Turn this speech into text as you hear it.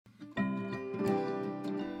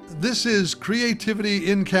This is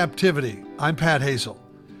Creativity in Captivity. I'm Pat Hazel.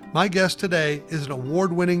 My guest today is an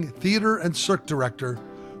award-winning theater and cirque director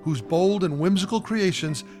whose bold and whimsical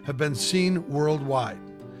creations have been seen worldwide.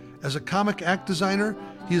 As a comic act designer,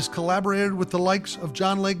 he has collaborated with the likes of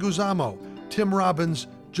John Leguizamo, Tim Robbins,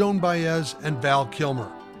 Joan Baez, and Val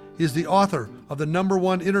Kilmer. He is the author of the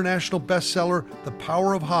 #1 international bestseller, The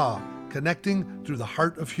Power of Ha, Connecting Through the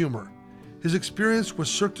Heart of Humor. His experience with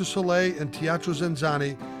Cirque du Soleil and Teatro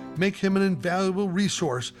Zinzanni make him an invaluable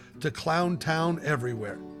resource to clown town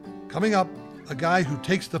everywhere. Coming up, a guy who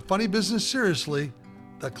takes the funny business seriously,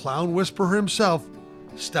 the clown whisperer himself,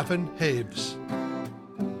 Stefan Haves.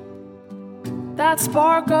 That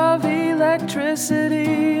spark of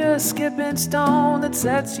electricity, a skipping stone that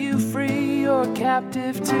sets you free, you're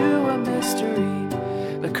captive to a mystery,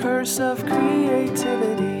 the curse of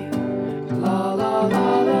creativity. La la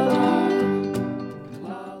la la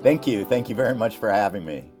la. Thank you very much for having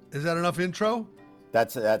me. Is that enough intro?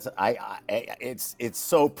 It's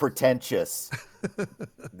so pretentious.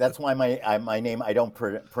 That's why my name, I don't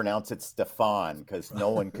pronounce it Stefan, because no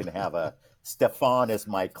one can have a Stefan is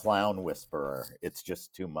my clown whisperer. It's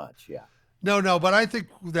just too much. Yeah. No, but I think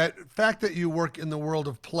that fact that you work in the world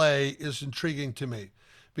of play is intriguing to me,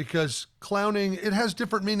 because clowning, it has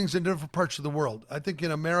different meanings in different parts of the world. I think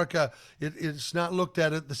in America, it's not looked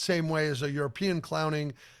at it the same way as a European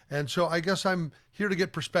clowning. And so I guess I'm here to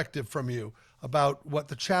get perspective from you about what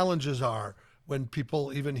the challenges are when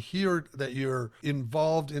people even hear that you're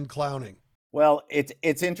involved in clowning. Well,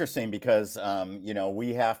 it's interesting because,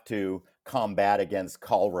 we have to combat against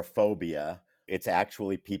coulrophobia. It's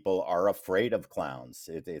actually, people are afraid of clowns.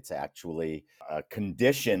 It's actually a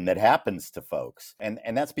condition that happens to folks.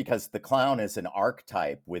 And that's because the clown is an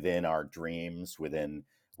archetype within our dreams, within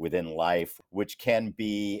life, which can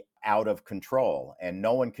be out of control. And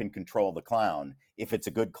no one can control the clown if it's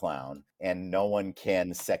a good clown. And no one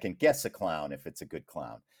can second guess a clown if it's a good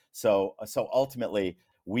clown. So ultimately,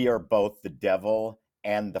 we are both the devil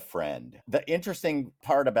and the friend. The interesting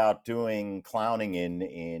part about doing clowning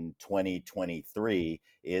in 2023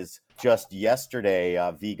 is just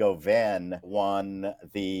yesterday, Viggo Venn won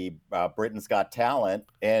the Britain's Got Talent,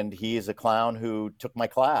 and he is a clown who took my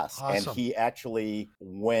class. Awesome. And he actually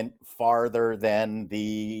went farther than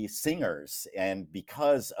the singers. And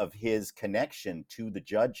because of his connection to the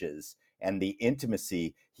judges and the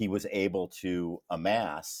intimacy he was able to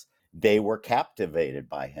amass, they were captivated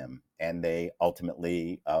by him, and they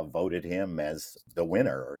ultimately voted him as the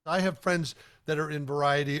winner. I have friends that are in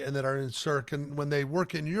variety and that are in cirque, and when they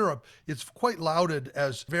work in Europe, it's quite lauded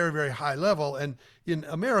as very, very high level. And in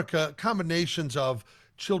America, combinations of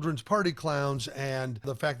children's party clowns and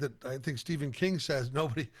the fact that I think Stephen King says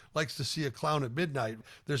nobody likes to see a clown at midnight.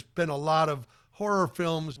 There's been a lot of horror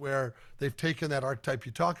films where they've taken that archetype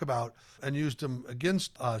you talk about and used them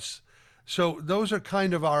against us. So those are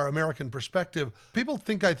kind of our American perspective. People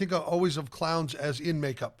think always of clowns as in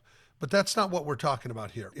makeup, but that's not what we're talking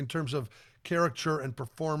about here in terms of character and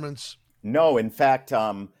performance. No, in fact,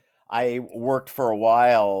 I worked for a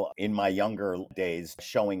while in my younger days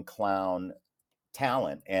showing clown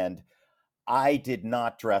talent, and I did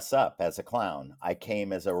not dress up as a clown. I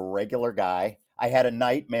came as a regular guy. I had a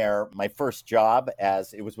nightmare. My first job,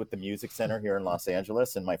 as it was with the Music Center here in Los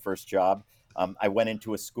Angeles, and my first job, I went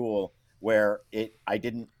into a school where I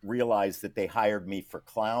didn't realize that they hired me for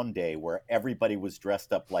Clown Day, where everybody was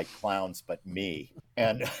dressed up like clowns but me.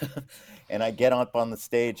 And and I get up on the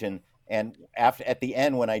stage, and at the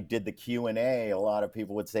end when I did the Q&A, a lot of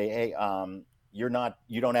people would say, "Hey, you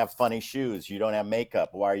don't have funny shoes, you don't have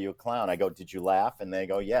makeup. Why are you a clown?" I go, "Did you laugh?" And they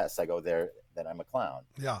go, "Yes." I go, "Then I'm a clown."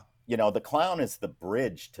 Yeah. The clown is the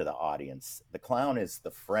bridge to the audience. The clown is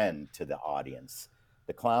the friend to the audience.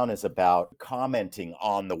 The clown is about commenting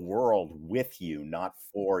on the world with you, not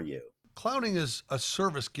for you. Clowning is a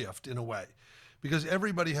service gift in a way, because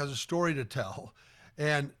everybody has a story to tell.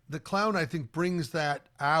 And the clown, I think, brings that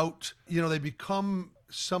out. They become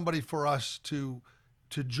somebody for us to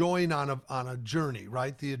join on a journey,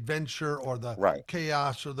 right? The adventure or the Right.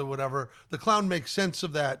 chaos or the whatever. The clown makes sense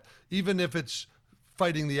of that, even if it's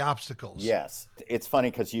fighting the obstacles. Yes. It's funny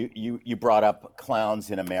because you brought up clowns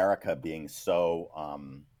in America being so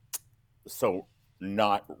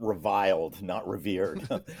not reviled, not revered.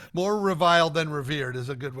 More reviled than revered is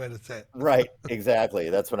a good way to say it. Right, exactly.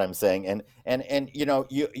 That's what I'm saying. And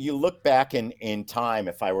you look back in time,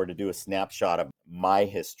 if I were to do a snapshot of my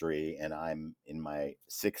history, and I'm in my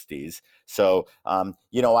 60s. So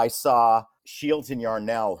I saw Shields and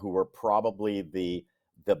Yarnell, who were probably the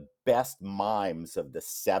best mimes of the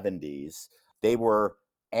 70s. They were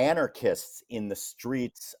anarchists in the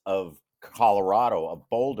streets of Colorado, of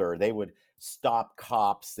Boulder. They would stop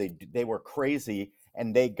cops. They were crazy,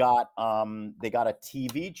 and they got a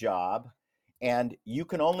TV job, and you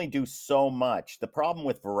can only do so much. The problem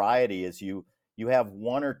with variety is you have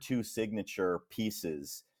one or two signature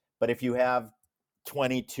pieces, but if you have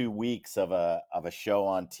 22 weeks of a show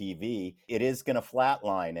on TV, it is going to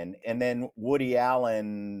flatline. And then Woody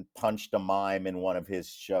Allen punched a mime in one of his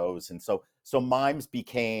shows, and so mimes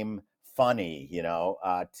became funny,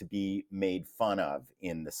 to be made fun of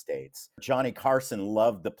in the States. Johnny Carson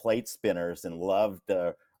loved the plate spinners and loved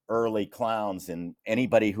the early clowns, and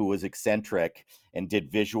anybody who was eccentric and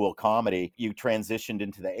did visual comedy. You transitioned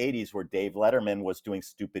into the 80s where Dave Letterman was doing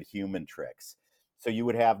stupid human tricks. So you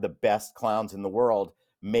would have the best clowns in the world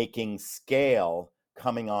making scale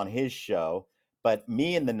coming on his show. But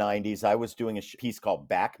me in the 90s, I was doing a piece called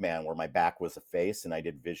Backman, where my back was a face, and I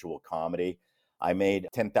did visual comedy. I made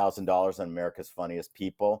 $10,000 on America's Funniest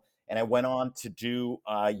People. And I went on to do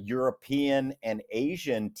European and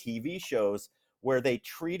Asian TV shows where they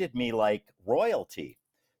treated me like royalty.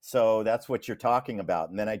 So that's what you're talking about.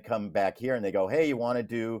 And then I'd come back here and they go, hey, you want to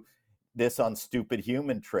do this on Stupid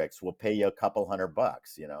Human Tricks? We'll pay you a couple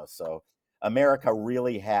 $100, So America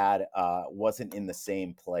really wasn't in the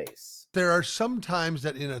same place. There are some times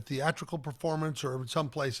that in a theatrical performance or in some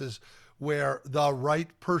places where the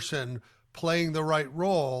right person playing the right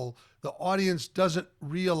role, the audience doesn't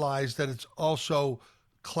realize that it's also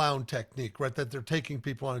clown technique, right? That they're taking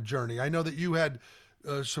people on a journey. I know that you had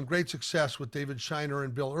some great success with David Shiner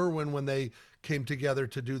and Bill Irwin when they came together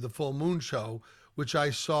to do the Full Moon Show, which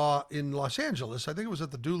I saw in Los Angeles. I think it was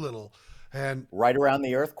at the Doolittle. And right around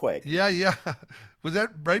the earthquake. Yeah. Was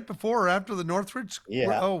that right before or after the Northridge?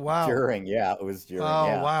 Yeah. Oh, wow. During, yeah. It was during, Oh,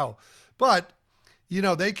 yeah. wow. But,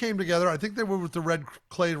 they came together. I think they were with the Red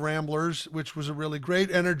Clay Ramblers, which was a really great,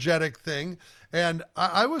 energetic thing. And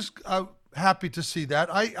I was happy to see that.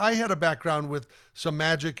 I had a background with some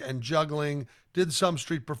magic and juggling, did some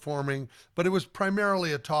street performing, but it was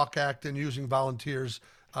primarily a talk act and using volunteers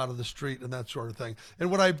out of the street and that sort of thing. And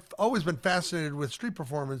what I've always been fascinated with street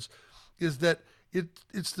performance is that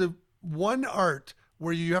it's the one art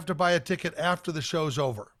where you have to buy a ticket after the show's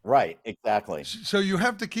over. Right, exactly. So you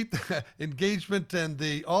have to keep the engagement and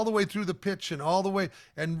all the way through the pitch and all the way,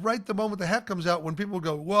 and right the moment the hat comes out, when people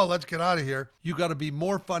go, well, let's get out of here, you got to be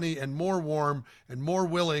more funny and more warm and more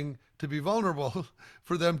willing to be vulnerable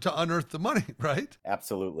for them to unearth the money, right?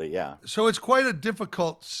 Absolutely, yeah. So it's quite a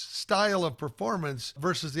difficult style of performance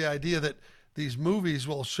versus the idea that these movies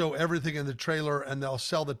will show everything in the trailer and they'll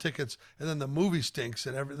sell the tickets and then the movie stinks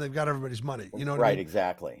and they've got everybody's money. You know what I mean? Right,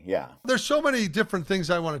 exactly. Yeah. There's so many different things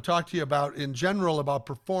I want to talk to you about in general, about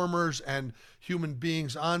performers and human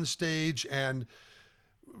beings on stage, and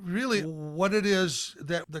really what it is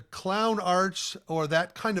that the clown arts or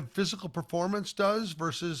that kind of physical performance does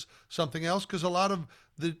versus something else. Because a lot of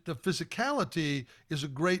the physicality is a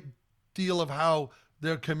great deal of how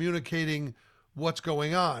they're communicating what's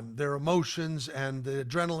going on, their emotions and the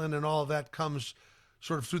adrenaline and all of that comes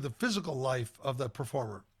sort of through the physical life of the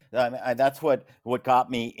performer. That's what got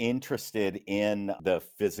me interested in the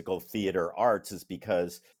physical theater arts, is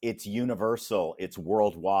because it's universal, it's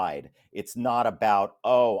worldwide. It's not about,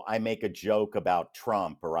 oh, I make a joke about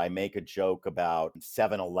Trump or I make a joke about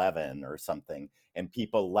 7-Eleven or something, and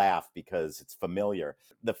people laugh because it's familiar.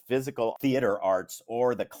 The physical theater arts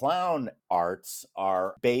or the clown arts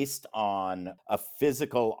are based on a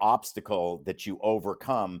physical obstacle that you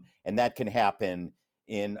overcome, and that can happen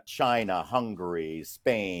in China, Hungary,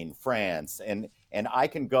 Spain, France, and I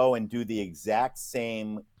can go and do the exact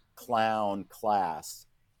same clown class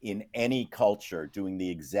in any culture, doing the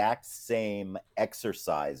exact same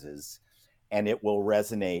exercises, and it will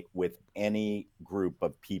resonate with any group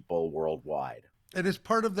of people worldwide. And it's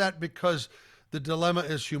part of that because the dilemma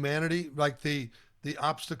is humanity, like the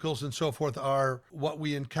obstacles and so forth are what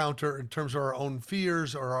we encounter in terms of our own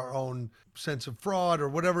fears or our own sense of fraud or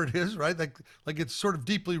whatever it is, right? Like it's sort of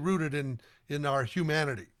deeply rooted in our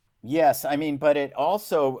humanity. Yes, I mean, but it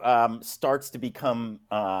also starts to become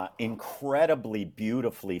incredibly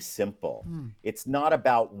beautifully simple. It's not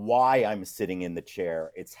about why I'm sitting in the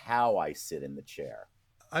chair, it's how I sit in the chair.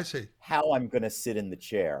 I see. How I'm going to sit in the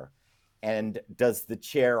chair. And does the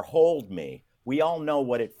chair hold me? We all know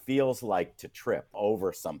what it feels like to trip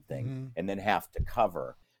over something and then have to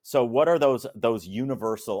cover. So what are those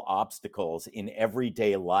universal obstacles in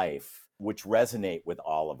everyday life which resonate with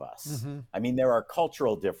all of us? I mean, there are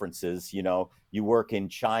cultural differences. You work in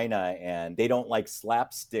China and they don't like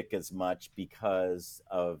slapstick as much because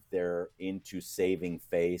of their into saving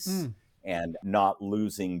face and not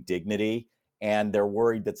losing dignity. And they're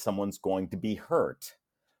worried that someone's going to be hurt.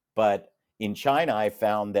 But in China, I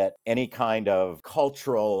found that any kind of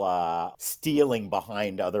cultural stealing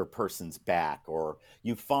behind other person's back, or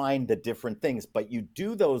you find the different things, but you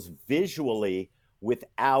do those visually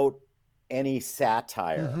without any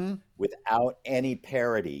satire, Mm-hmm. without any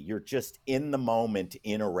parody. You're just in the moment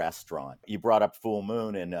in a restaurant. You brought up Full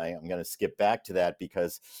Moon, and I'm going to skip back to that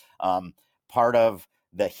because part of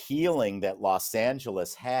the healing that Los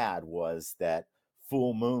Angeles had was that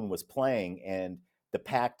Full Moon was playing, and the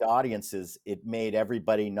packed audiences, it made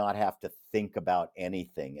everybody not have to think about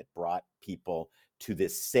anything. It brought people to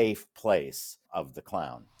this safe place of the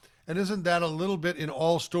clown. And isn't that a little bit in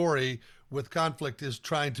all story with conflict is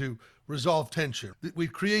trying to resolve tension? We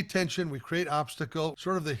create tension, we create obstacle.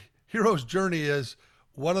 Sort of the hero's journey is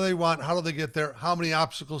what do they want? How do they get there? How many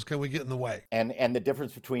obstacles can we get in the way? And the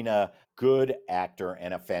difference between a good actor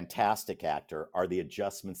and a fantastic actor are the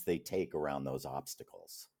adjustments they take around those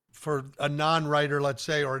obstacles. For a non-writer, let's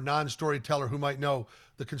say, or a non-storyteller who might know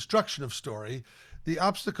the construction of story, the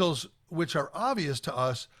obstacles which are obvious to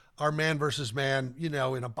us are man versus man, in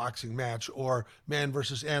a boxing match, or man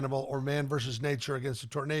versus animal, or man versus nature against a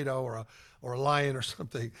tornado or a lion or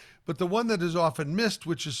something. But the one that is often missed,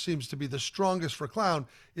 which seems to be the strongest for clown,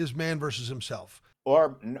 is man versus himself.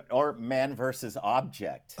 Or man versus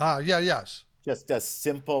object. Yes. Just a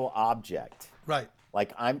simple object. Right.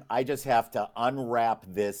 Like I just have to unwrap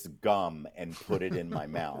this gum and put it in my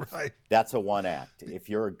mouth. Right. That's a one act. If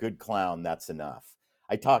you're a good clown, that's enough.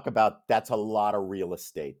 I talk about that's a lot of real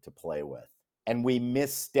estate to play with. And we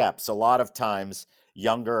miss steps. A lot of times,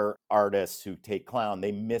 younger artists who take clown,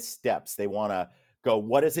 they miss steps. They want to go,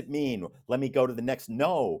 what does it mean? Let me go to the next.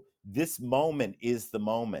 No, this moment is the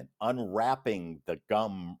moment. Unwrapping the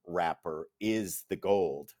gum wrapper is the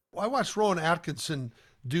gold. I watched Rowan Atkinson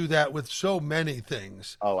do that with so many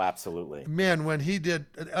things. Oh, absolutely. Man, when he did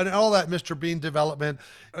and all that Mr. Bean development,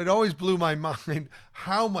 it always blew my mind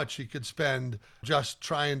how much he could spend just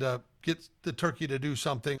trying to get the turkey to do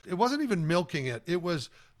something. It wasn't even milking it. It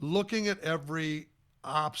was looking at every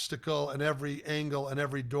obstacle and every angle and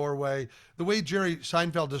every doorway. The way Jerry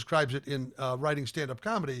Seinfeld describes it in writing stand-up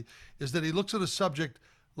comedy is that he looks at a subject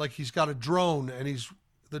like he's got a drone, and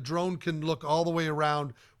the drone can look all the way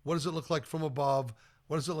around. What does it look like from above?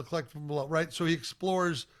 What does it look like from below? Right? So he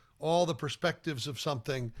explores all the perspectives of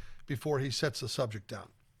something before he sets the subject down.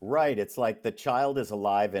 Right. It's like the child is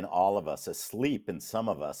alive in all of us, asleep in some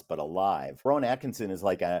of us, but alive. Rowan Atkinson is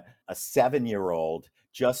like a 7-year-old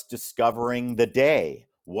just discovering the day.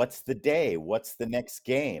 What's the day? What's the next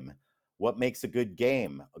game? What makes a good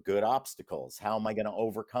game? Good obstacles. How am I going to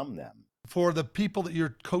overcome them? For the people that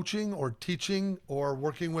you're coaching or teaching or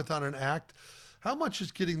working with on an act, how much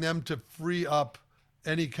is getting them to free up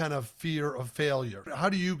any kind of fear of failure? How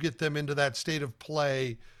do you get them into that state of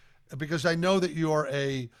play? Because I know that you're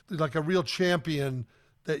like a real champion,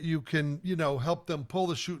 that you can, help them pull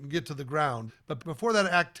the chute and get to the ground. But before that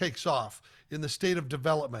act takes off in the state of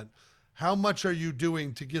development, how much are you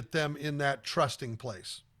doing to get them in that trusting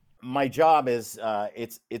place? My job is,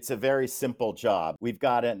 it's a very simple job. We've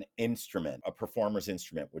got an instrument, a performer's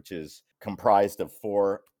instrument, which is comprised of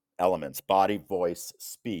 4 elements: body, voice,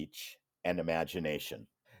 speech, and imagination.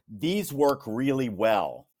 These work really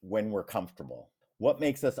well when we're comfortable. What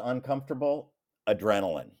makes us uncomfortable?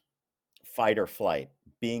 Adrenaline, fight or flight,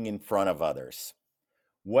 being in front of others.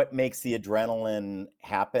 What makes the adrenaline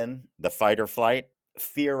happen, the fight or flight?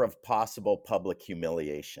 Fear of possible public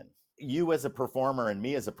humiliation. You as a performer and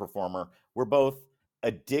me as a performer, we're both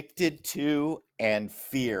addicted to and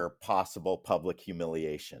fear possible public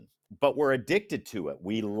humiliation. But we're addicted to it.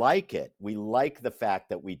 We like it. We like the fact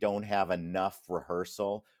that we don't have enough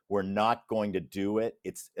rehearsal. We're not going to do it.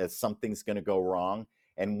 Something's going to go wrong.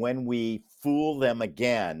 And when we fool them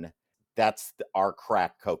again, that's our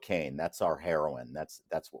crack cocaine. That's our heroin. That's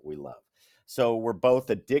what we love. So we're both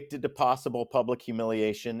addicted to possible public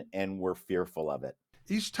humiliation, and we're fearful of it.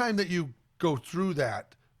 Each time that you go through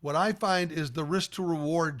that, what I find is the risk to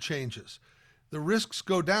reward changes. The risks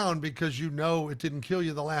go down because it didn't kill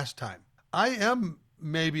you the last time. I am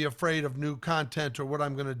maybe afraid of new content or what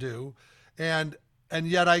I'm going to do. And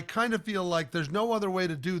yet I kind of feel like there's no other way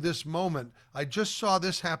to do this moment. I just saw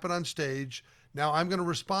this happen on stage. Now I'm going to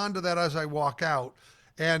respond to that as I walk out.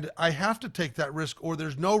 And I have to take that risk or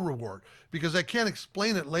there's no reward, because I can't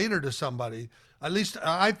explain it later to somebody. At least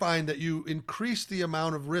I find that you increase the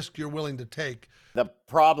amount of risk you're willing to take. The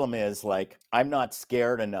problem is, I'm not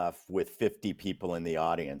scared enough with 50 people in the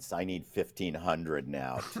audience. I need 1,500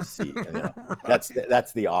 now to see. Right.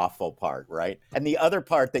 That's the awful part, right? And the other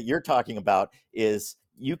part that you're talking about is,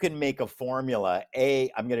 you can make a formula.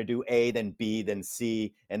 I'm going to do A, then B, then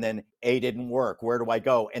C, and then A didn't work. Where do I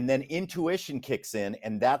go? And then intuition kicks in.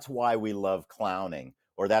 And that's why we love clowning,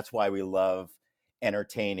 or that's why we love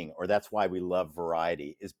entertaining, or that's why we love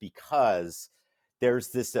variety, is because there's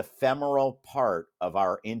this ephemeral part of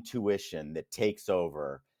our intuition that takes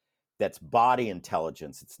over. That's body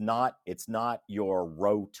intelligence. It's not your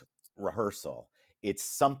rote rehearsal. It's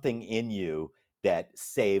something in you that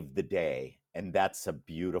saved the day. And that's a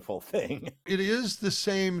beautiful thing. It is the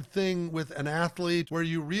same thing with an athlete where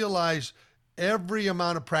you realize every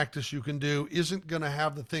amount of practice you can do isn't going to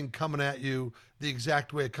have the thing coming at you the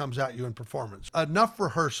exact way it comes at you in performance. Enough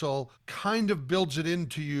rehearsal kind of builds it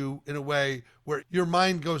into you in a way where your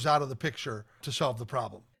mind goes out of the picture to solve the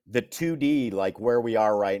problem. The 2D, like where we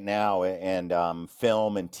are right now, and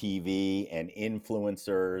film and TV and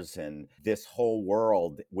influencers and this whole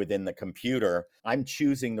world within the computer, I'm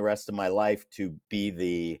choosing the rest of my life to be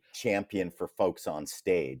the champion for folks on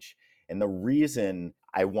stage. And the reason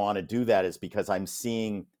I want to do that is because I'm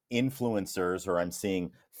seeing influencers, or I'm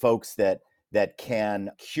seeing folks that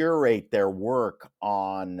can curate their work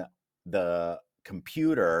on the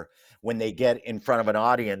computer. When they get in front of an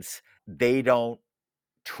audience, they don't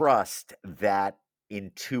trust that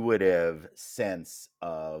intuitive sense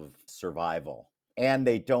of survival. And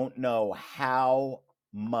they don't know how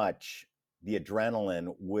much the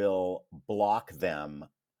adrenaline will block them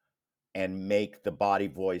and make the body,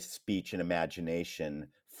 voice, speech, and imagination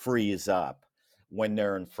freeze up when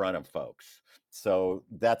they're in front of folks. So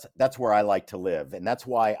that's where I like to live. And that's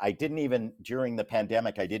why I didn't even, during the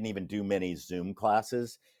pandemic, I didn't even do many Zoom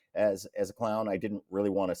classes as a clown. I didn't really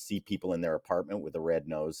want to see people in their apartment with a red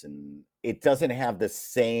nose, and it doesn't have the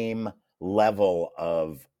same level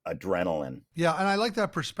of adrenaline. Yeah, and I like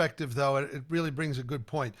that perspective, though. It really brings a good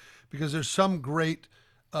point, because there's some great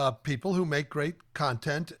people who make great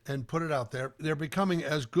content and put it out there. They're becoming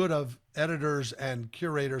as good of editors and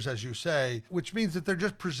curators, as you say, which means that they're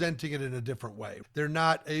just presenting it in a different way. They're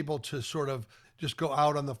not able to sort of just go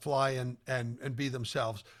out on the fly and be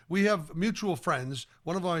themselves. We have mutual friends.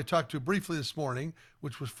 One of them I talked to briefly this morning,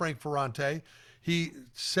 which was Frank Ferrante. He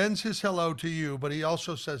sends his hello to you, but he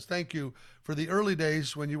also says thank you for the early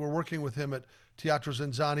days when you were working with him at Teatro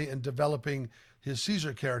Zinzanni and developing his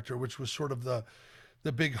Caesar character, which was sort of the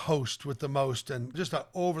big host with the most and just an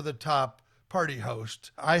over-the-top party host.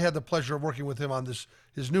 I had the pleasure of working with him on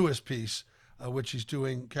his newest piece, which he's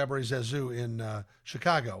doing, Cabaret Zazu in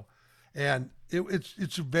Chicago. And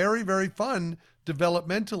it's very, very fun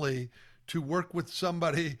developmentally to work with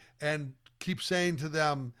somebody and keep saying to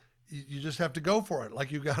them, you just have to go for it. Like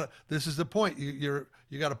this is the point. You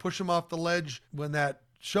got to push them off the ledge when that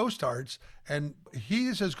show starts. And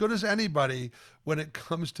he's as good as anybody when it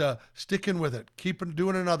comes to sticking with it,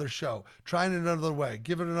 doing another show, trying it another way,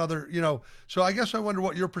 give it another, So I guess I wonder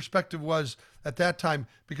what your perspective was at that time,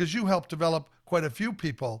 because you helped develop quite a few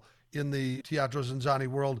people in the Teatro Zinzanni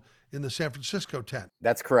world in the San Francisco tent.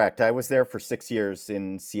 That's correct. I was there for 6 years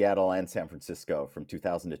in Seattle and San Francisco from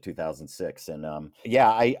 2000 to 2006. And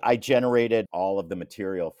I generated all of the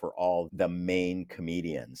material for all the main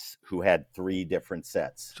comedians who had 3 different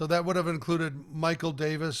sets. So that would have included Michael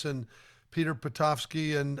Davis and Peter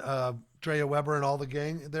Potofsky and Drea Weber and all the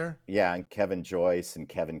gang there? Yeah, and Kevin Joyce and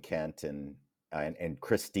Kevin Kent and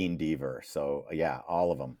Christine Deaver. So yeah,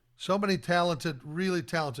 all of them. So many talented, really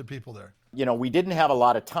talented people there. We didn't have a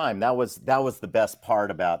lot of time. That was the best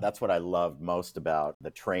part that's what I loved most about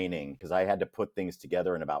the training, because I had to put things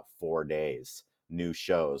together in about 4 days, new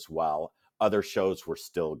shows, while other shows were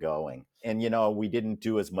still going. And, we didn't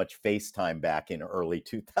do as much FaceTime back in early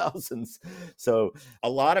 2000s. So a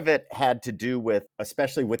lot of it had to do with,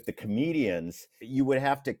 especially with the comedians, you would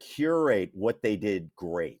have to curate what they did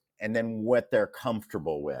great and then what they're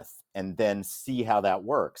comfortable with, and then see how that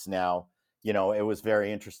works. Now, it was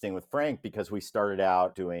very interesting with Frank, because we started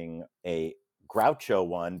out doing a Groucho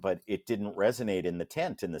one, but it didn't resonate in the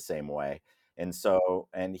tent in the same way.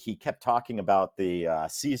 And he kept talking about the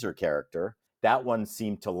Caesar character. That one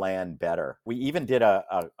seemed to land better. We even did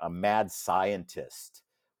a mad scientist,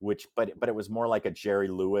 but it was more like a Jerry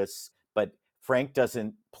Lewis. But Frank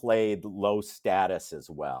doesn't play low status as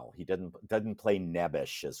well. He doesn't play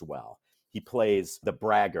nebbish as well. He plays the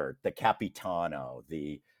braggart, the capitano,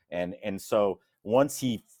 and so once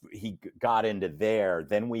he got into there,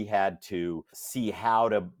 then we had to see how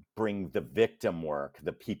to bring the victim work,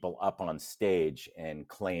 the people up on stage, and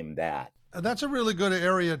claim that. And that's a really good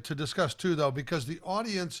area to discuss too, though, because the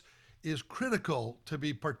audience is critical to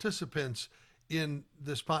be participants in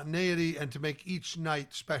the spontaneity and to make each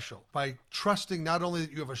night special by trusting not only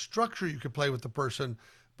that you have a structure you can play with the person,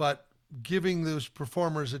 but giving those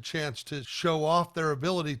performers a chance to show off their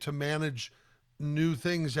ability to manage new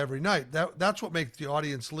things every night. That's what makes the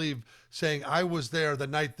audience leave saying, I was there the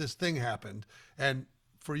night this thing happened. And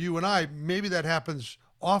for you and I, maybe that happens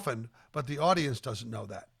often, but the audience doesn't know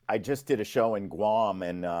that. I just did a show in Guam,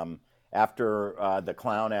 and after the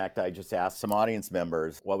clown act, I just asked some audience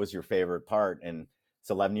members, what was your favorite part? And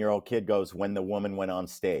this 11-year-old kid goes, when the woman went on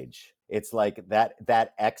stage. It's like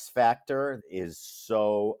that X factor is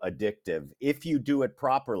so addictive if you do it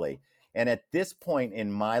properly. And at this point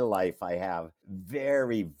in my life, I have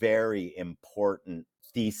very, very important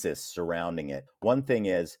thesis surrounding it. One thing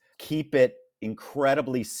is keep it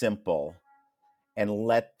incredibly simple and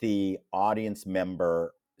let the audience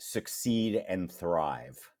member succeed and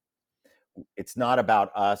thrive. It's not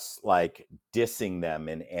about us like dissing them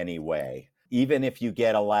in any way. Even if you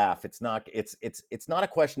get a laugh, it's not a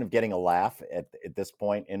question of getting a laugh at this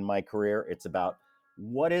point in my career. It's about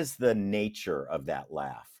what is the nature of that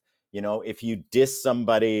laugh. You know, if you diss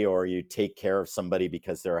somebody or you take care of somebody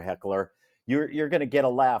because they're a heckler, you're going to get a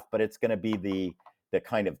laugh, but it's going to be the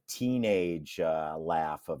kind of teenage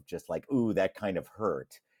laugh of just like, ooh, that kind of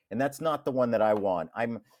hurt. And that's not the one that I want.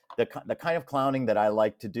 The kind of clowning that I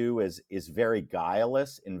like to do is very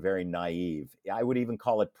guileless and very naive. I would even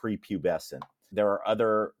call it prepubescent. There are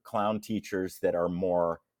other clown teachers that are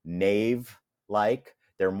more knave-like.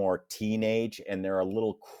 They're more teenage and they're a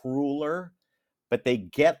little crueler, but they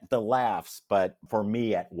get the laughs, but for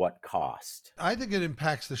me, at what cost? I think it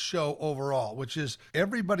impacts the show overall, which is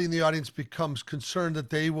everybody in the audience becomes concerned that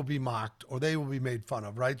they will be mocked or they will be made fun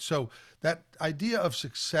of, right? So that idea of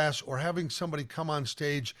success or having somebody come on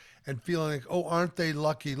stage and feeling like, oh, aren't they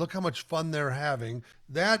lucky? Look how much fun they're having.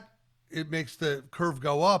 That, it makes the curve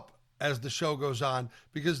go up as the show goes on,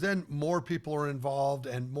 because then more people are involved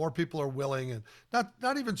and more people are willing, and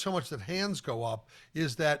not even so much that hands go up,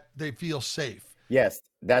 is that they feel safe. Yes,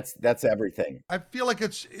 that's everything. I feel like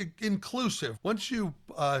it's inclusive. Once you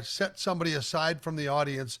set somebody aside from the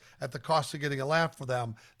audience at the cost of getting a laugh for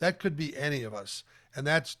them, that could be any of us. And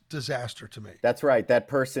that's disaster to me. That's right. That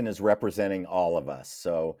person is representing all of us.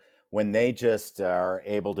 So when they just are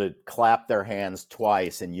able to clap their hands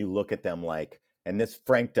twice and you look at them like, and this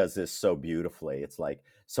Frank does this so beautifully. It's like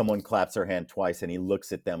someone claps their hand twice and he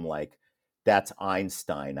looks at them like, that's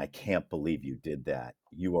Einstein. I can't believe you did that.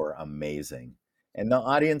 You are amazing. And the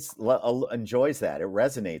audience enjoys that. It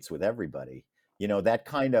resonates with everybody. You know, that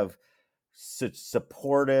kind of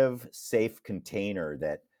supportive, safe container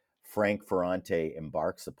that Frank Ferrante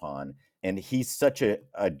embarks upon. And he's such a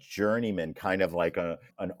journeyman, kind of like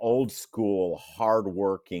an old school,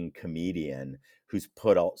 hardworking comedian who's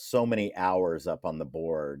put so many hours up on the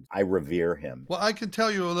board. I revere him. Well, I can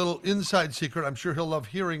tell you a little inside secret. I'm sure he'll love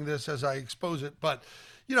hearing this as I expose it. But,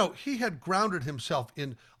 you know, he had grounded himself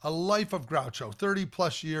in a life of Groucho, 30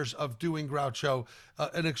 plus years of doing Groucho,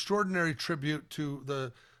 an extraordinary tribute to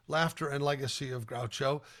the laughter and legacy of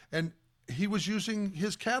Groucho. And he was using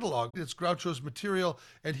his catalog. It's Groucho's material,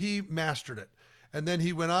 and he mastered it. And then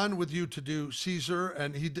he went on with you to do Caesar,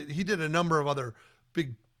 and he did a number of other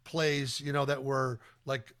big plays, you know, that were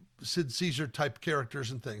like Sid Caesar type characters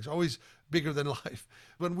and things, always bigger than life.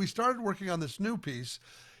 When we started working on this new piece,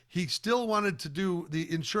 he still wanted to do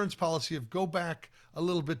the insurance policy of go back a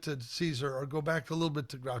little bit to Caesar or go back a little bit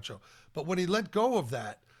to Groucho. But when he let go of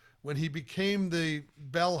that, when he became the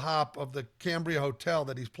bellhop of the Cambria Hotel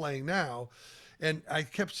that he's playing now, and I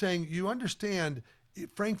kept saying, you understand,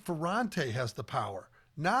 Frank Ferrante has the power,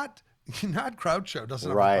 not Groucho doesn't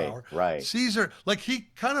have the power. Right. Caesar, like he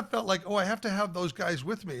kind of felt like, oh, I have to have those guys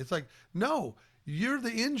with me. It's like, no, you're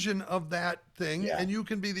the engine of that thing, and you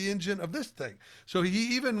can be the engine of this thing. So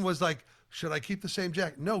he even was like, should I keep the same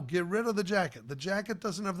jacket? No, get rid of the jacket. The jacket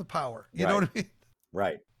doesn't have the power. You know what I mean?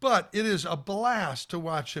 Right. But it is a blast to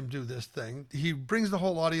watch him do this thing. He brings the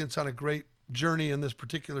whole audience on a great journey in this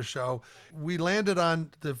particular show. We landed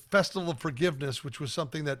on the Festival of Forgiveness, which was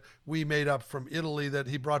something that we made up from Italy that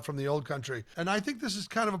he brought from the old country. And I think this is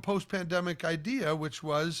kind of a post-pandemic idea, which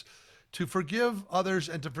was to forgive others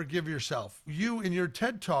and to forgive yourself. You, in your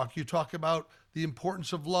TED Talk, you talk about the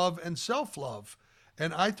importance of love and self-love.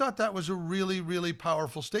 And I thought that was a really, really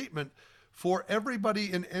powerful statement for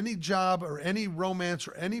everybody in any job or any romance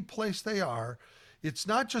or any place they are. It's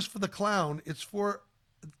not just for the clown, it's for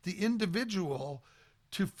the individual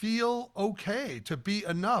to feel okay, to be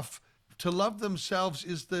enough. To love themselves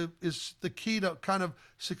is the key to kind of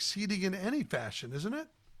succeeding in any fashion, isn't it?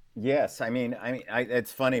 Yes, I mean,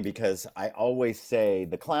 it's funny because I always say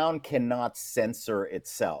the clown cannot censor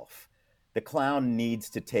itself. The clown needs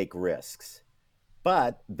to take risks.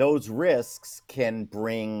 But those risks can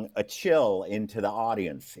bring a chill into the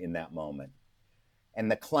audience in that moment. And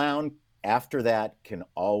the clown, after that, can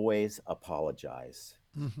always apologize.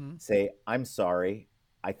 Mm-hmm. Say, I'm sorry.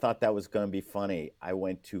 I thought that was going to be funny. I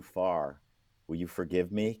went too far. Will you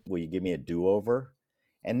forgive me? Will you give me a do over?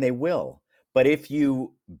 And they will. But if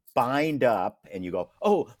you bind up and you go,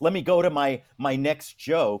 oh, let me go to my next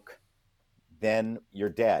joke, then you're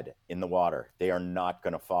dead in the water. They are not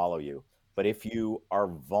going to follow you. But if you are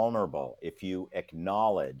vulnerable, if you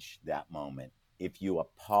acknowledge that moment, if you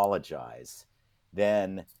apologize,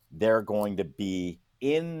 then they're going to be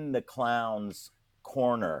in the clown's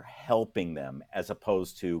corner helping them as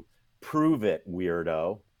opposed to prove it,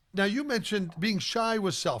 weirdo. Now, you mentioned being shy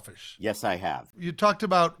was selfish. Yes, I have. You talked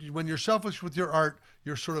about when you're selfish with your art,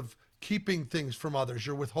 you're sort of keeping things from others,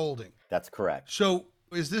 you're withholding. That's correct. So,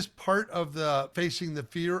 is this part of the facing the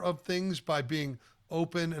fear of things by being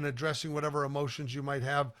open and addressing whatever emotions you might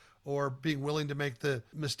have, or being willing to make the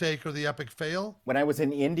mistake or the epic fail? When I was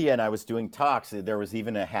in India and I was doing talks, there was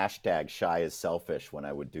even a hashtag shy is selfish when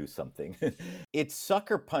I would do something. It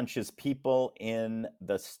sucker punches people in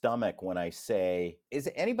the stomach when I say, is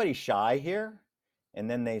anybody shy here? And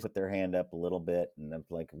then they put their hand up a little bit and I'm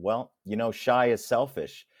like, well, shy is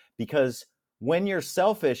selfish, because when you're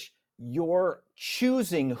selfish, you're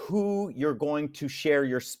choosing who you're going to share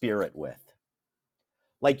your spirit with.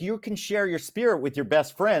 Like, you can share your spirit with your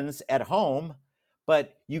best friends at home,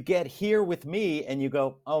 but you get here with me and you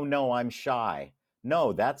go, oh no, I'm shy.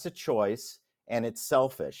 No, that's a choice and it's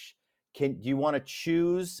selfish. Do you want to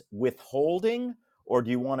choose withholding or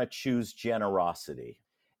do you want to choose generosity?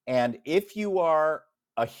 And if you are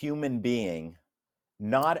a human being,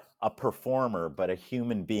 not a performer, but a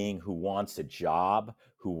human being who wants a job,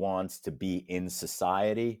 who wants to be in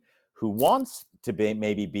society, who wants to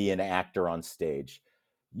maybe be an actor on stage,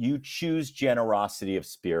 you choose generosity of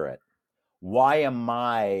spirit. Why am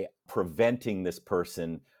I preventing this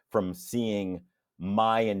person from seeing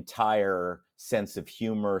my entire sense of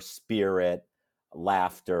humor, spirit,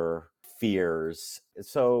 laughter, fears?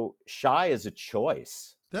 So shy is a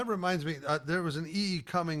choice. That reminds me, there was an E.E.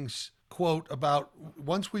 Cummings quote about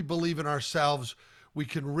once we believe in ourselves, we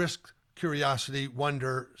can risk curiosity,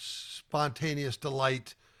 wonder, spontaneous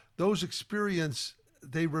delight. Those experiences,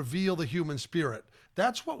 they reveal the human spirit.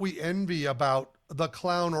 That's what we envy about the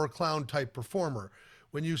clown or clown type performer.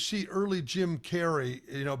 When you see early Jim Carrey,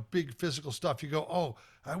 big physical stuff, you go, oh,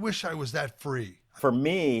 I wish I was that free. For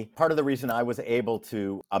me, part of the reason I was able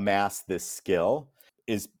to amass this skill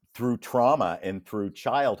is through trauma and through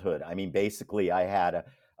childhood. I mean, basically, I had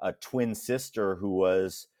a twin sister who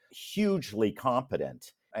was hugely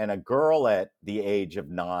competent, and a girl at the age of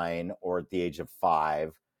 9 or at the age of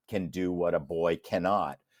 5 can do what a boy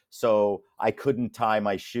cannot. So I couldn't tie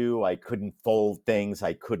my shoe, I couldn't fold things,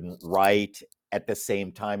 I couldn't write at the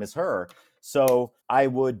same time as her. So I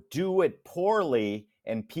would do it poorly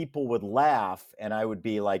and people would laugh and I would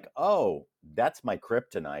be like, oh, that's my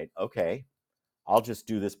kryptonite. Okay, I'll just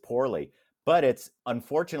do this poorly. But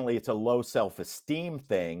unfortunately, it's a low self-esteem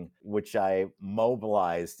thing, which I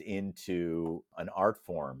mobilized into an art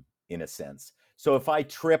form in a sense. So if I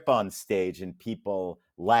trip on stage and people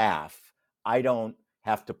laugh, I don't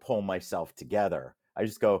have to pull myself together. I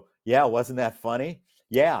just go, yeah, wasn't that funny?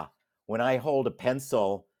 Yeah. When I hold a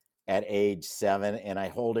pencil at age 7 and I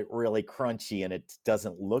hold it really crunchy and it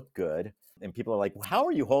doesn't look good, and people are like, well, how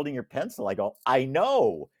are you holding your pencil? I go, I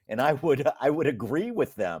know. And I would agree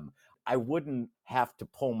with them. I wouldn't have to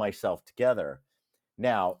pull myself together.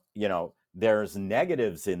 Now, there's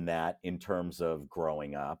negatives in that in terms of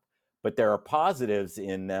growing up, but there are positives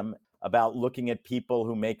in them about looking at people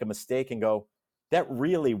who make a mistake and go, that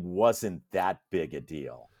really wasn't that big a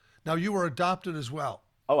deal. Now, you were adopted as well.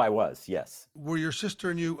 Oh, I was, yes. Were your sister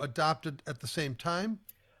and you adopted at the same time?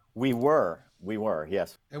 We were,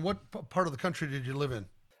 yes. And what part of the country did you live in?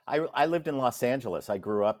 I lived in Los Angeles. I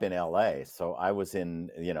grew up in LA. So I was in,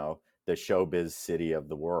 the showbiz city of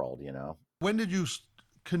the world, When did you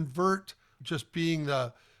convert just being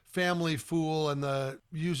the family fool and the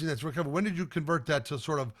using that to recover? When did you convert that to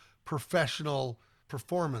sort of professional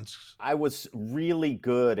performance? I was really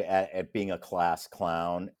good at being a class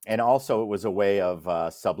clown. And also it was a way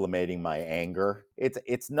of sublimating my anger.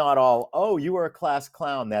 It's not all, oh, you were a class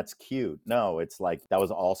clown, that's cute. No, it's like that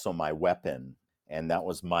was also my weapon. And that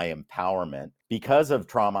was my empowerment. Because of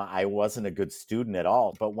trauma, I wasn't a good student at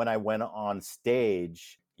all. But when I went on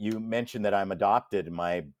stage, you mentioned that I'm adopted.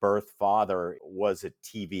 My birth father was a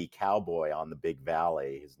TV cowboy on the Big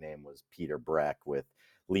Valley. His name was Peter Breck, with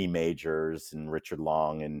Lee Majors and Richard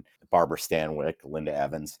Long and Barbara Stanwyck, Linda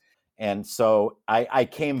Evans. And so I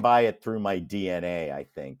came by it through my DNA, I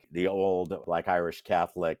think, the old like Irish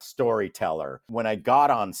Catholic storyteller. When I got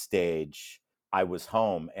on stage, I was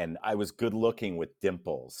home and I was good looking with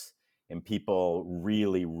dimples, and people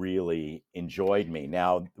really, really enjoyed me.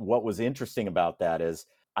 Now, what was interesting about that is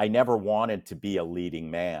I never wanted to be a leading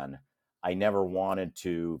man. I never wanted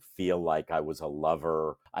to feel like I was a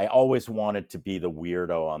lover. I always wanted to be the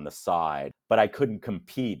weirdo on the side, but I couldn't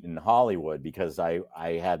compete in Hollywood because I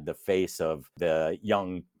had the face of the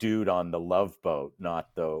young dude on the Love Boat,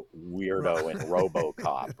 not the weirdo in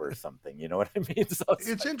RoboCop or something. You know what I mean? So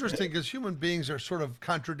It's interesting because human beings are sort of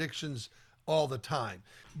contradictions all the time.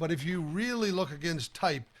 But if you really look against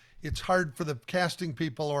type, it's hard for the casting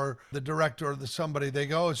people or the director or the somebody. They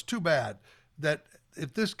go, oh, it's too bad that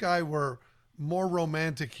if this guy were more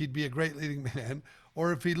romantic, he'd be a great leading man.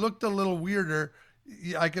 Or if he looked a little weirder,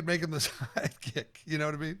 I could make him the sidekick. You know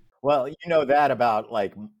what I mean? well, you know that about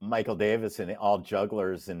like Michael Davis and all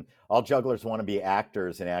jugglers want to be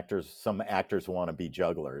actors, and some actors want to be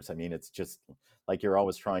jugglers. I mean, it's just like you're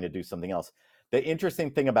always trying to do something else. The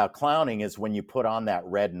interesting thing about clowning is when you put on that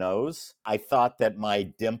red nose, I thought that my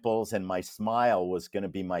dimples and my smile was going to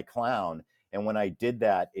be my clown. And when I did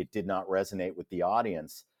that, it did not resonate with the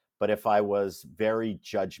audience. But if I was very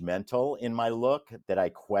judgmental in my look, that I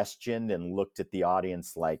questioned and looked at the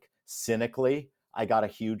audience like cynically, I got a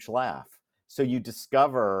huge laugh. So you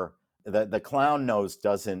discover that the clown nose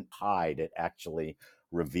doesn't hide, it actually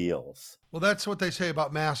reveals. Well, that's what they say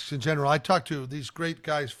about masks in general. I talked to these great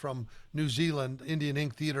guys from New Zealand, Indian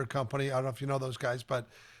Ink Theater Company. I don't know if you know those guys, but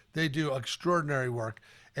they do extraordinary work.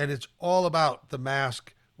 And it's all about the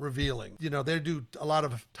mask revealing. You know, they do a lot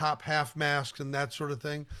of top half masks and that sort of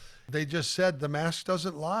thing. They just said the mask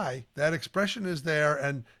doesn't lie. That expression is there,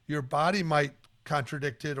 and your body might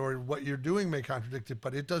contradict it or what you're doing may contradict it,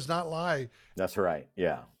 but it does not lie. That's right.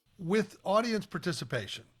 Yeah. With audience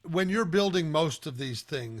participation, when you're building most of these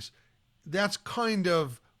things, that's kind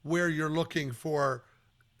of where you're looking for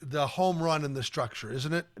the home run in the structure,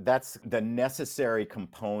 isn't it? That's the necessary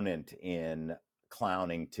component in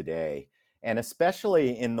clowning today. And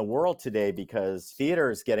especially in the world today, because theater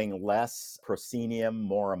is getting less proscenium,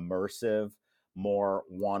 more immersive, more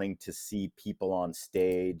wanting to see people on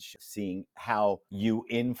stage, seeing how you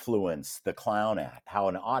influence the clown act, how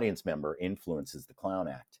an audience member influences the clown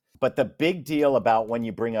act. But the big deal about when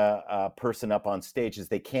you bring a person up on stage is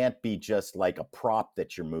they can't be just like a prop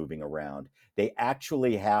that you're moving around. They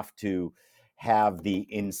actually have to have the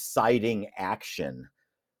inciting action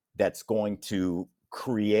that's going to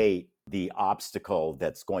create the obstacle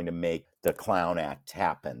that's going to make the clown act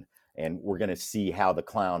happen. And we're going to see how the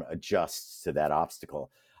clown adjusts to that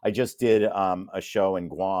obstacle. I just did a show in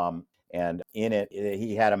Guam, and in it,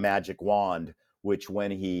 he had a magic wand, which when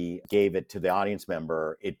he gave it to the audience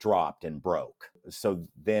member, it dropped and broke. So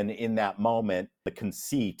then in that moment, the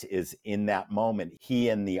conceit is in that moment, he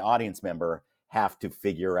and the audience member have to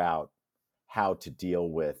figure out how to deal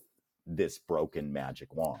with this broken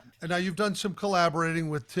magic wand. And now you've done some collaborating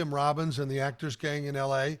with Tim Robbins and the Actors Gang in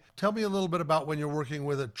LA. Tell me a little bit about when you're working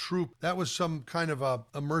with a troupe. That was some kind of a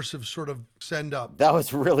immersive sort of send up. That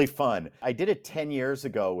was really fun. I did it 10 years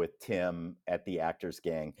ago with Tim at the Actors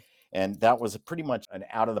Gang. And that was pretty much an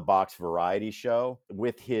out-of-the-box variety show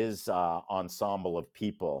with his ensemble of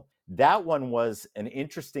people. That one was an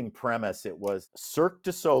interesting premise. It was Cirque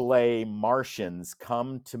du Soleil Martians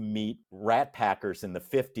come to meet rat packers in the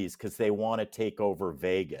 50s because they want to take over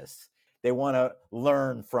Vegas. They want to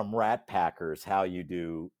learn from rat packers how you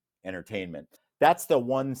do entertainment. That's the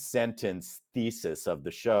one sentence thesis of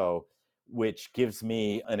the show, which gives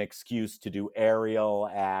me an excuse to do aerial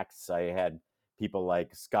acts. I had people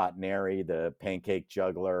like Scott Neri, the pancake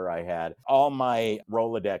juggler. I had all my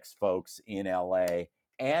Rolodex folks in LA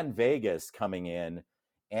and Vegas coming in,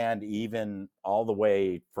 and even all the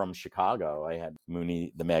way from Chicago. I had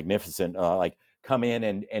Mooney the Magnificent come in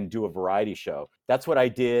and do a variety show. That's what I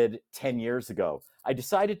did 10 years ago. I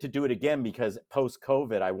decided to do it again because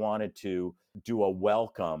post-COVID, I wanted to do a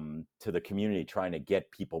welcome to the community, trying to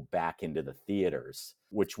get people back into the theaters,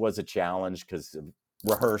 which was a challenge because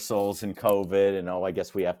rehearsals and COVID and I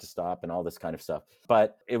guess we have to stop and all this kind of stuff.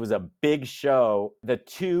 But it was a big show. The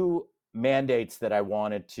two mandates that I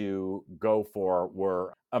wanted to go for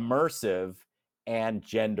were immersive and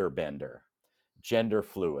gender bender, gender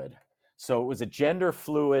fluid. So it was a gender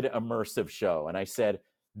fluid immersive show. And I said,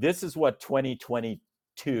 this is what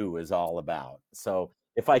 2022 is all about. So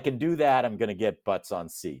if I can do that, I'm going to get butts on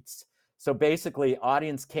seats. So basically,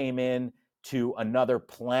 audience came in to another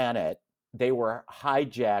planet. They were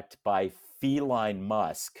hijacked by feline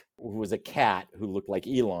Musk, who was a cat who looked like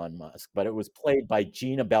Elon Musk, but it was played by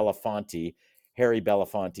Gina Belafonte, Harry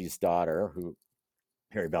Belafonte's daughter, who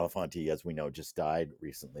Harry Belafonte, as we know, just died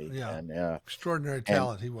recently. Yeah. And Extraordinary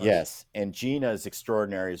talent he was. Yes, and Gina is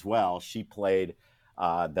extraordinary as well. She played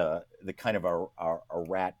the kind of a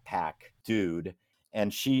rat pack dude,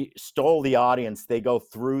 and she stole the audience. They go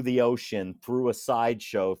through the ocean, through a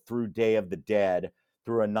sideshow, through Day of the Dead,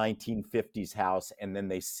 through a 1950s house, and then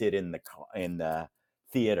they sit in the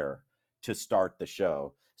theater to start the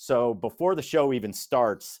show. So before the show even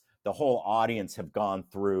starts, the whole audience have gone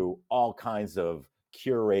through all kinds of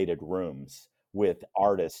curated rooms with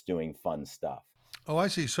artists doing fun stuff. Oh, I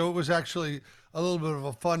see. So it was actually a little bit of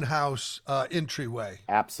a fun house entryway.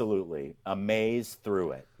 Absolutely. A maze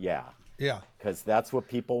through it. Yeah. Yeah. Because that's what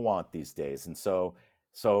people want these days. And so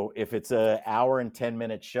if it's an hour and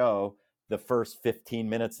 10-minute show, the first 15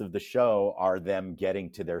 minutes of the show are them getting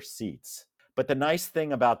to their seats. But the nice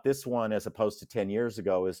thing about this one, as opposed to 10 years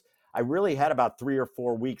ago, is I really had about 3 or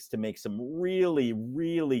 4 weeks to make some really,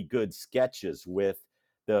 really good sketches with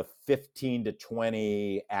the 15 to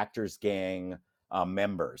 20 Actors Gang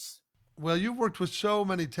members. Well, you've worked with so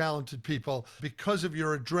many talented people because of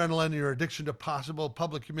your adrenaline, your addiction to possible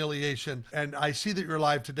public humiliation. And I see that you're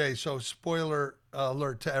alive today, so spoiler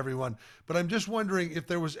alert to everyone. But I'm just wondering if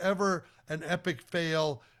there was ever an epic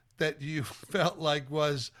fail that you felt like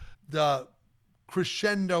was the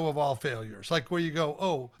crescendo of all failures, like where you go,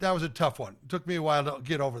 oh, that was a tough one. It took me a while to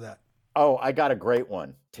get over that. Oh, I got a great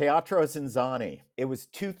one. Teatro Zinzanni. It was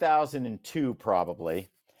 2002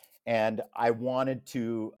 probably. And I wanted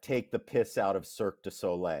to take the piss out of Cirque du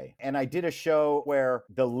Soleil. And I did a show where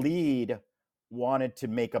the lead wanted to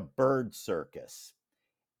make a bird circus.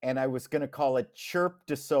 And I was going to call it Chirp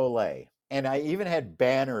du Soleil. And I even had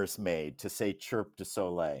banners made to say Chirp du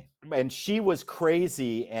Soleil. And she was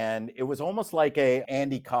crazy. And it was almost like a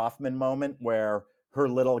Andy Kaufman moment where her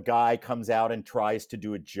little guy comes out and tries to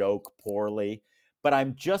do a joke poorly. But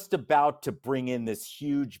I'm just about to bring in this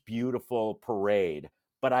huge, beautiful parade.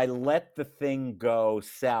 But I let the thing go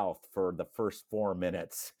south for the first 4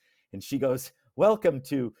 minutes. And she goes, welcome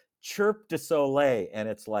to Chirp du Soleil. And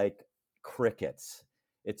it's like crickets.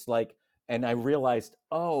 It's like, and I realized,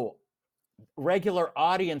 oh, regular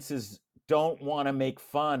audiences don't want to make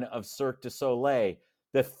fun of Cirque du Soleil.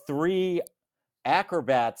 The 3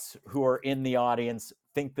 acrobats who are in the audience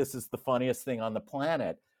think this is the funniest thing on the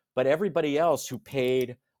planet. But everybody else who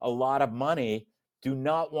paid a lot of money do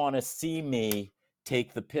not want to see me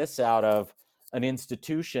take the piss out of an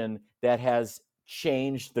institution that has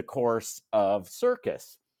changed the course of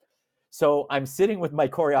circus. So I'm sitting with my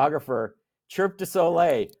choreographer, Chirp du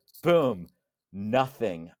Soleil, boom,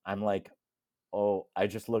 nothing. I'm like, oh, I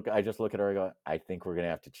just look at her and go, I think we're going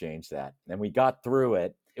to have to change that. And we got through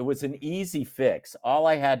it. It was an easy fix. All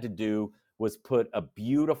I had to do was put a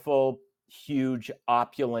beautiful, huge,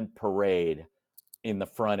 opulent parade in the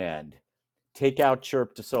front end. Take out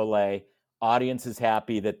Chirp du Soleil. Audience is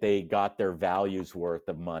happy that they got their value's worth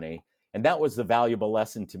of money. And that was the valuable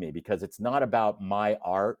lesson to me, because it's not about my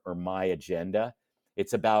art or my agenda.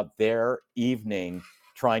 It's about their evening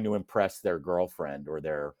trying to impress their girlfriend or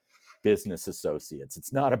their business associates.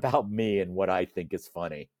 It's not about me and what I think is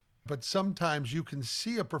funny. But sometimes you can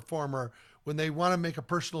see a performer when they want to make a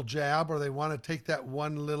personal jab or they want to take that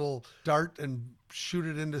one little dart and shoot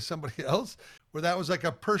it into somebody else, where that was like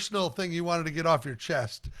a personal thing you wanted to get off your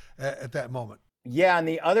chest at that moment. Yeah, and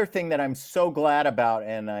the other thing that I'm so glad about,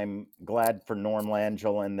 and I'm glad for Norm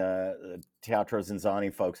Langell and the Teatro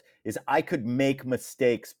Zinzanni folks, is I could make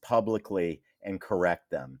mistakes publicly and correct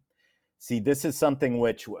them. See, this is something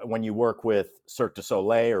which, when you work with Cirque du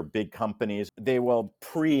Soleil or big companies, they will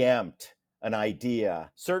preempt an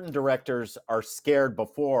idea. Certain directors are scared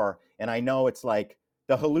before, and I know it's like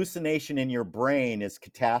the hallucination in your brain is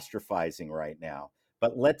catastrophizing right now,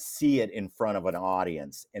 but let's see it in front of an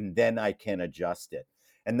audience, and then I can adjust it.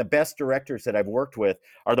 And the best directors that I've worked with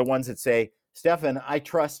are the ones that say, Stefan, I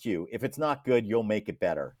trust you. If it's not good, you'll make it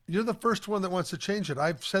better. You're the first one that wants to change it.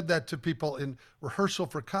 I've said that to people in rehearsal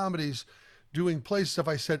for comedies, doing play stuff.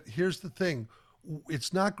 I said, here's the thing.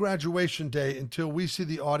 It's not graduation day until we see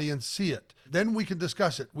the audience see it. Then we can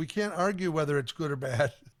discuss it. We can't argue whether it's good or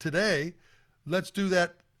bad today. Let's do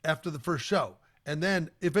that after the first show. And then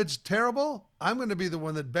if it's terrible, I'm going to be the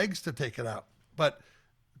one that begs to take it out. But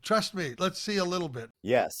trust me, let's see a little bit.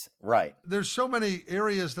 Yes, right. There's so many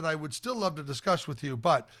areas that I would still love to discuss with you,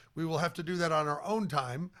 but we will have to do that on our own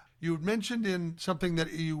time. You had mentioned in something that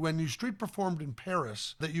when you street performed in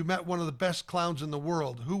Paris, that you met one of the best clowns in the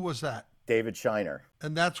world. Who was that? David Shiner.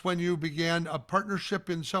 And that's when you began a partnership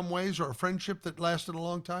in some ways, or a friendship that lasted a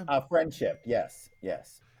long time? A friendship, yes,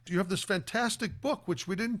 yes. You have this fantastic book, which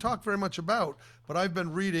we didn't talk very much about, but I've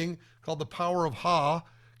been reading, called The Power of Ha,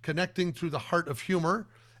 Connecting Through the Heart of Humor.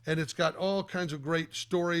 And it's got all kinds of great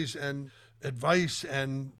stories and advice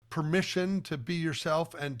and permission to be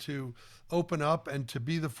yourself and to open up and to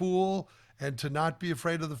be the fool and to not be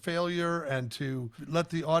afraid of the failure and to let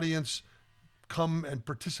the audience come and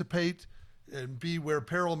participate and be where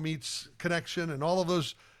peril meets connection, and all of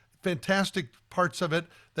those fantastic parts of it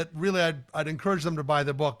that really I'd encourage them to buy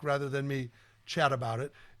the book rather than me chat about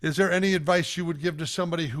it. Is there any advice you would give to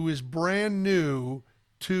somebody who is brand new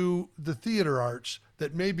to the theater arts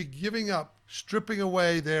that may be giving up, stripping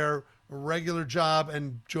away their regular job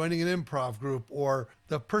and joining an improv group, or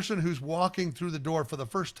the person who's walking through the door for the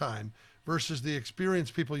first time versus the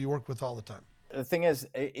experienced people you work with all the time? The thing is,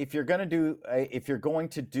 if you're going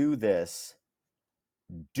to do this,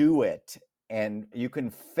 do it, and you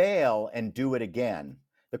can fail and do it again.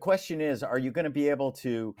 The question is, are you going to be able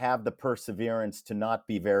to have the perseverance to not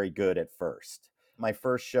be very good at first? My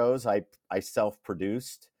first shows, I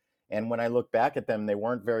self-produced, and when I look back at them, they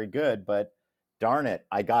weren't very good, but darn it,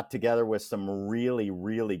 I got together with some really,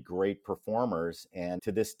 really great performers, and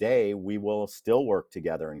to this day, we will still work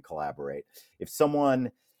together and collaborate. If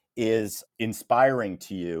someone is inspiring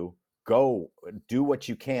to you, go do what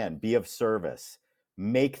you can, be of service,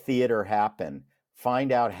 make theater happen,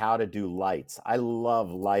 find out how to do lights. I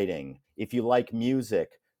love lighting. If you like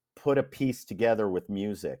music, put a piece together with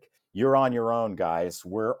music. You're on your own, guys.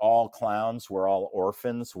 We're all clowns. We're all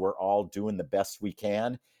orphans. We're all doing the best we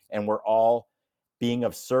can. And we're all being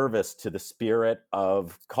of service to the spirit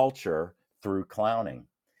of culture through clowning.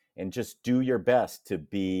 And just do your best to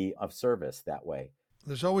be of service that way.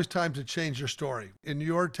 There's always time to change your story. In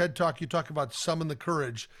your TED Talk, you talk about summon the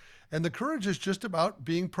courage. And the courage is just about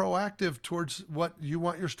being proactive towards what you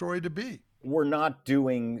want your story to be. We're not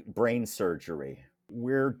doing brain surgery.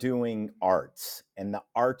 We're doing arts, and the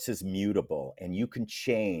arts is mutable, and you can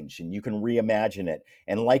change and you can reimagine it.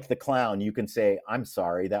 And like the clown, you can say, I'm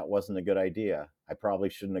sorry, that wasn't a good idea. I probably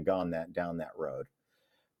shouldn't have gone down that road.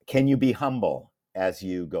 Can you be humble as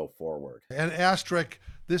you go forward? And asterisk,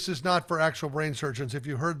 this is not for actual brain surgeons. If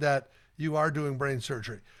you heard that, you are doing brain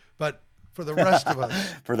surgery. But for the rest of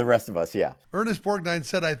us. For the rest of us, yeah. Ernest Borgnine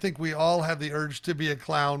said, I think we all have the urge to be a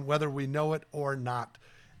clown, whether we know it or not.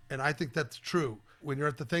 And I think that's true. When you're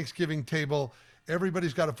at the Thanksgiving table,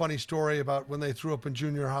 everybody's got a funny story about when they threw up in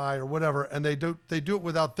junior high or whatever, and they do it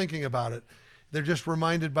without thinking about it. They're just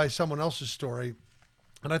reminded by someone else's story.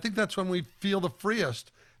 And I think that's when we feel the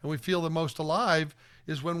freest and we feel the most alive,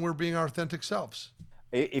 is when we're being our authentic selves.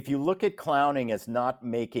 If you look at clowning as not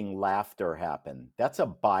making laughter happen, that's a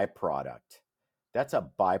byproduct. That's a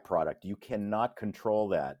byproduct. You cannot control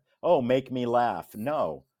that. Oh, make me laugh.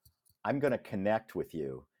 No, I'm going to connect with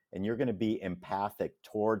you, and you're going to be empathic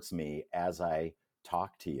towards me as I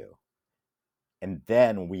talk to you. And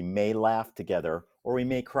then we may laugh together, or we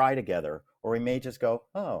may cry together, or we may just go,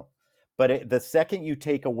 oh. But the second you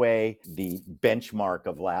take away the benchmark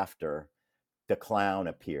of laughter, the clown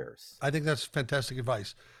appears. I think that's fantastic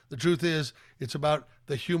advice. The truth is, it's about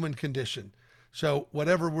the human condition. So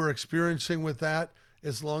whatever we're experiencing with that,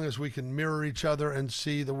 as long as we can mirror each other and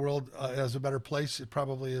see the world as a better place, it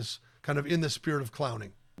probably is kind of in the spirit of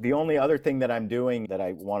clowning. The only other thing that I'm doing that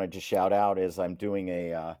I wanted to shout out is I'm doing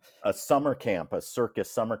a summer camp, a circus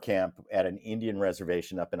summer camp at an Indian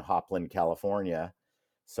reservation up in Hopland, California.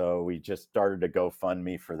 So we just started a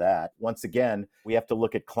GoFundMe for that. Once again, we have to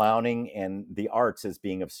look at clowning and the arts as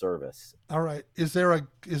being of service. All right. Is there a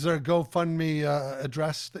GoFundMe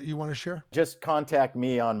address that you want to share? Just contact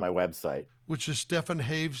me on my website, which is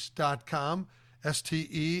stefanhaves.com,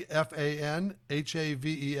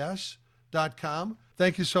 StefanHaves.com.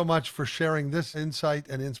 Thank you so much for sharing this insight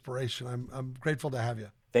and inspiration. I'm grateful to have you.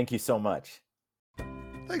 Thank you so much.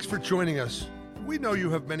 Thanks for joining us. We know you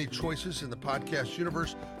have many choices in the podcast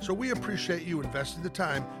universe, so we appreciate you investing the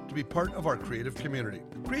time to be part of our creative community.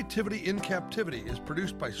 Creativity in Captivity is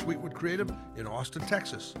produced by Sweetwood Creative in Austin,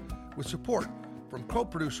 Texas, with support from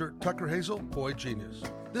co-producer Tucker Hazel, Boy Genius.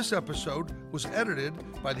 This episode was edited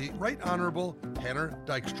by the Right Honorable Tanner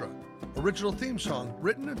Dykstra. Original theme song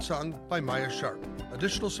written and sung by Maya Sharp.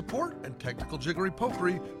 Additional support and technical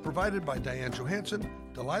jiggery-pokery provided by Diane Johansson,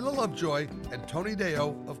 Delilah Lovejoy, and Tony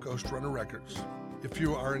Deo of Ghost Runner Records. If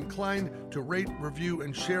you are inclined to rate, review,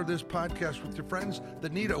 and share this podcast with your friends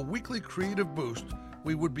that need a weekly creative boost,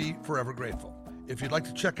 we would be forever grateful. If you'd like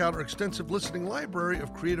to check out our extensive listening library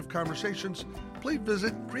of creative conversations, please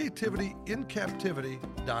visit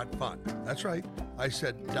creativityincaptivity.fun. That's right, I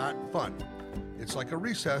said .fun. It's like a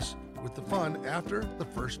recess with the fun after the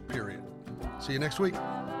first period. See you next week.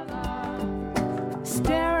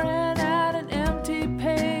 Staring at an empty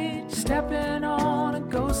page, stepping on a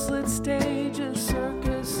ghostlit stage.